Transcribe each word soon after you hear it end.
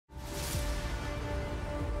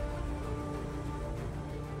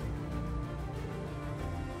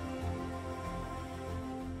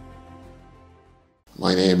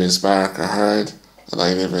My name is Mark Ahern and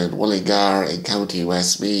I live in Mullingar in County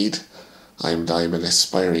Westmeath. I'm an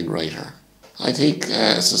aspiring writer. I think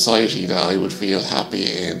a society that I would feel happy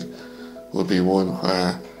in would be one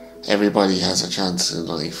where everybody has a chance in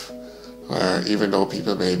life, where even though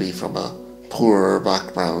people may be from a poorer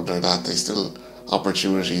background or that, they still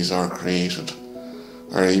opportunities are created,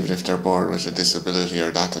 or even if they're born with a disability or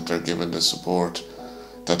that they're given the support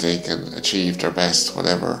that they can achieve their best,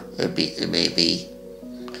 whatever it may be.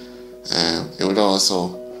 It would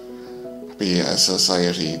also be a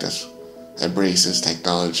society that embraces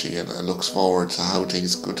technology and looks forward to how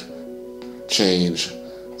things could change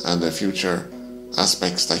and the future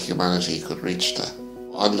aspects that humanity could reach to.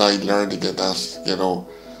 Online learning and that,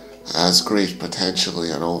 has great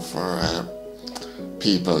potential, for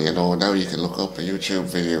people, now you can look up YouTube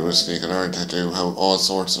videos and you can learn to do all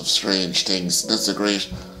sorts of strange things. That's a great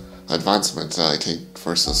advancement, I think,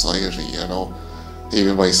 for society,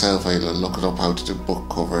 Even myself, I looking up how to do book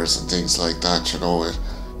covers and things like that, it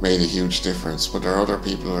made a huge difference. But there are other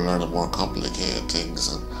people who are learning more complicated things,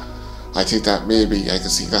 and I think that maybe I can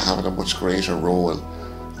see that having a much greater role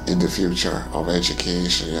in the future of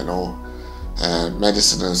education,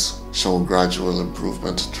 Medicine has shown gradual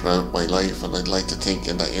improvement throughout my life, and I'd like to think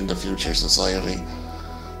in the future society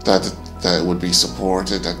that it would be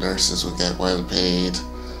supported, that nurses would get well paid,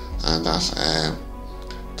 and that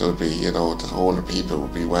there would be, that older people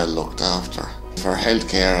would be well looked after. For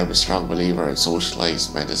healthcare, I'm a strong believer in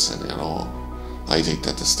socialised medicine, I think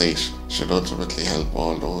that the state should ultimately help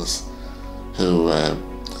all those who,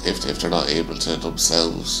 if they're not able to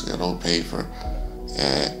themselves, pay for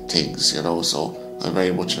things, so I'm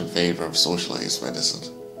very much in favour of socialised medicine.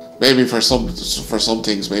 Maybe for some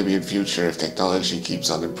things, maybe in future, if technology keeps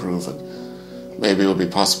on improving, maybe it will be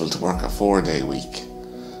possible to work a 4-day week.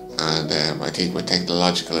 And I think with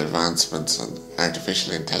technological advancements and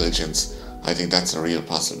artificial intelligence, I think that's a real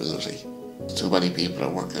possibility. Too many people are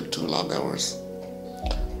working too long hours.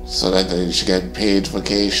 So that they should get paid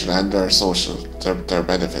vacation and their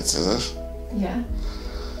benefits, is it? Yeah.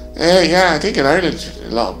 Yeah, I think in Ireland a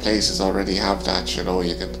lot of places already have that, you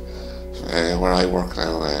can, where I work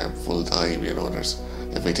now full time,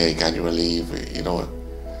 if we take annual leave,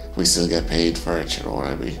 we still get paid for it, and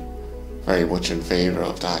I'd be very much in favour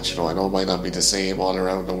of that, I know it might not be the same all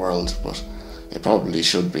around the world, but it probably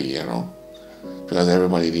should be, because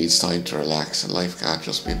everybody needs time to relax and life can't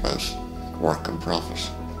just be about work and profit.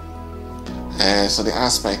 So the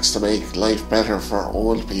aspects to make life better for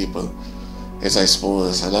old people is, I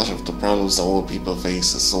suppose, a lot of the problems that old people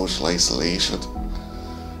face is social isolation.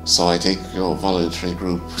 So I think, voluntary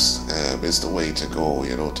groups is the way to go,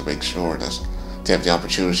 to make sure that they have the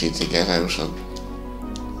opportunity to get out and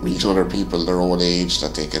meet other people their own age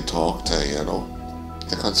that they can talk to,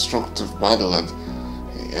 the constructive model. And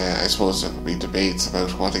I suppose there could be debates about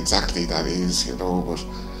what exactly that is, but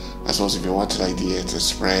I suppose if you want an idea to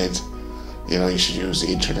spread, you should use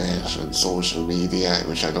the internet and social media,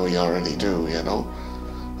 which I know you already do, and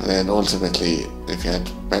then ultimately, if you had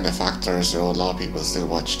benefactors, a lot of people still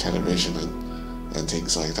watch television and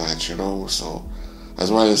things like that, so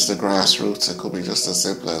as well as the grassroots, it could be just as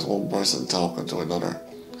simple as one person talking to another.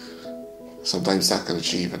 Sometimes that can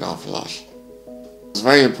achieve an awful lot. It's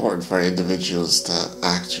very important for individuals to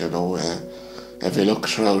act, if you look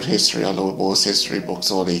throughout history, although most history books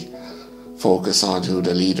only focus on who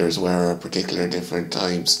the leaders were at particular different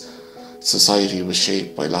times, society was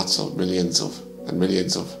shaped by millions of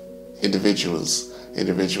individuals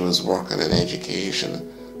working in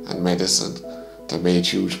education and medicine that made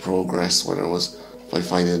huge progress, whether it was by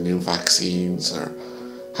finding new vaccines or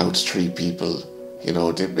how to treat people,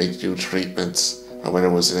 did make new treatments, or whether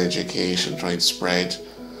it was in education, trying to spread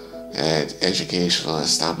educational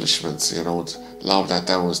establishments, a lot of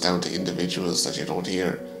that was down to individuals that you don't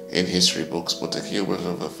hear in history books, but the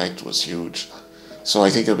cumulative effect was huge. So I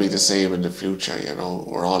think it'll be the same in the future,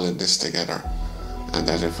 we're all in this together, and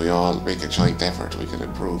that if we all make a joint effort, we can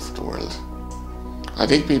improve the world. I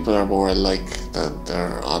think people are more alike than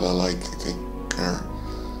they're unalike. I think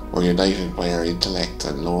we're united by our intellect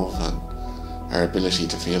and love and our ability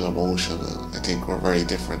to feel emotion, and I think we're very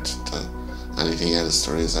different to anything else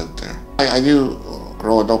there is out there. I knew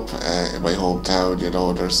growing up in my hometown,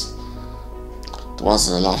 there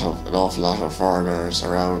wasn't an awful lot of foreigners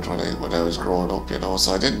around when I was growing up,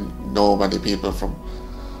 so I didn't know many people from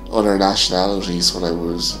other nationalities when I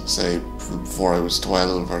was, say, before I was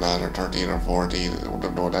 12 or that, or 13 or 14. I wouldn't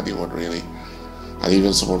have known anyone really. And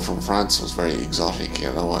even someone from France was very exotic,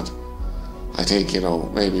 and I think,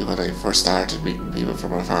 maybe when I first started meeting people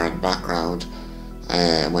from a foreign background,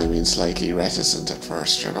 I might have been slightly reticent at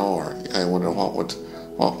first, or I wonder what would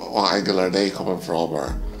what angle are they coming from,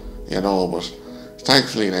 or, but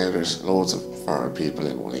thankfully now there's loads of foreign people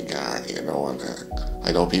in Mullingar, and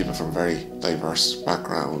I know people from very diverse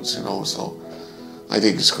backgrounds, so I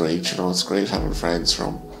think it's great, it's great having friends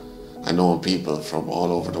from, and knowing people from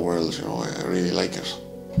all over the world, I really like it.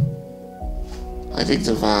 I think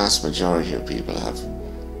the vast majority of people have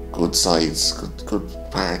good sides, good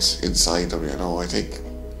parts inside them, I think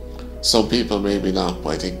some people maybe not, but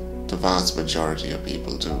I think the vast majority of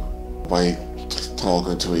people do. By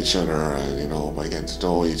talking to each other and, by getting to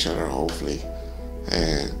know each other, hopefully,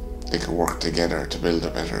 they can work together to build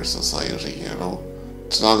a better society,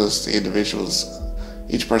 As long as the individuals,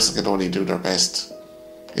 each person can only do their best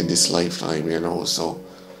in this lifetime, so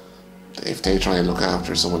if they try and look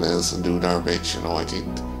after someone else and do their bit, I think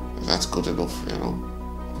that's good enough,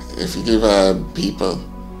 If you give people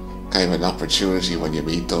kind of an opportunity when you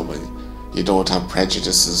meet them and you don't have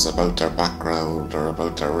prejudices about their background or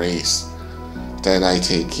about their race, then I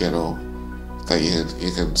think, that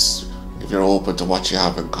you can, if you're open to what you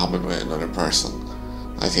have in common with another person,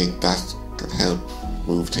 I think that can help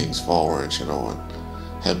move things forward, and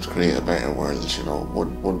help to create a better world,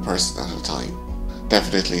 one person at a time.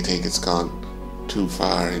 Definitely think it's gone too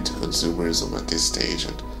far into consumerism at this stage,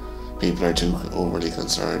 and people are too overly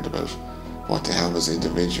concerned about what they have as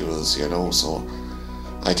individuals, so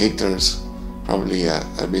I think there's probably a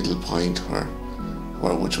middle point where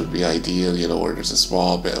which would be ideal, where there's a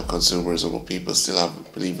small bit of consumerism but people still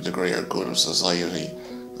believe in the greater good of society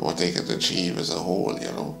and what they can achieve as a whole,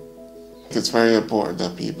 It's very important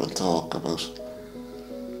that people talk about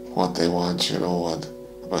what they want, and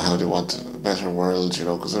about how they want a better world,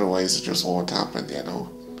 because otherwise it just won't happen,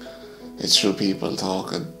 It's through people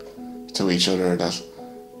talking to each other that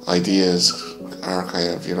ideas are kind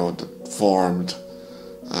of, formed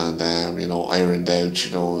and, ironed out,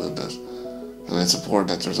 and it's important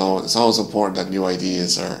that it's always important that new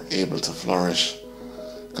ideas are able to flourish,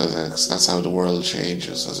 because that's how the world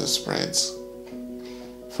changes as it spreads.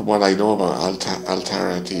 From what I know about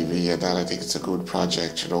Altara TV and that, I think it's a good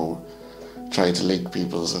project, trying to link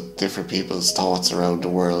different people's thoughts around the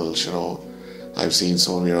world, I've seen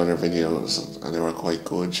some of your other videos and they were quite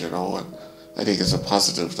good, and I think it's a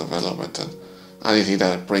positive development, and anything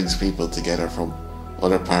that brings people together from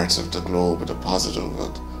other parts of the globe in a positive,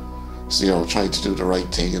 and trying to do the right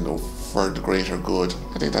thing for the greater good,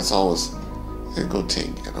 I think that's always a good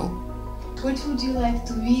thing, What would you like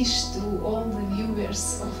to wish to all the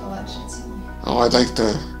viewers of Aladra TV? Oh, I'd like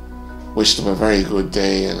to wish them a very good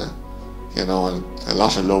day and, and a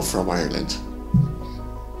lot of love from Ireland.